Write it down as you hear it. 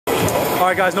All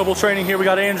right, guys, Noble Training here. We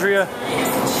got Andrea,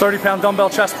 30-pound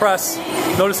dumbbell chest press.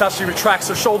 Notice how she retracts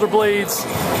her shoulder blades,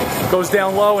 goes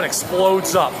down low and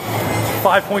explodes up.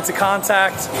 5 points of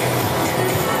contact.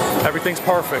 Everything's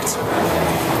perfect.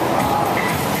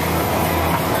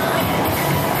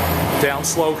 Down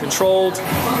slow, controlled.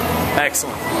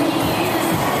 Excellent.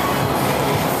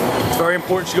 It's very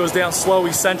important she goes down slow,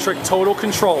 eccentric, total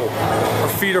control. Her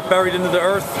feet are buried into the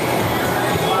earth.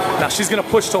 Now she's gonna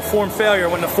push till form failure.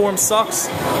 When the form sucks,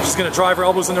 she's gonna drive her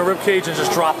elbows in the rib cage and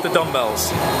just drop the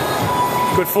dumbbells.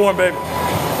 Good form, babe.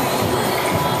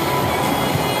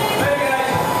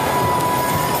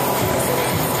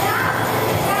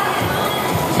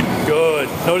 Good.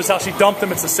 Notice how she dumped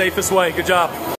them. It's the safest way. Good job.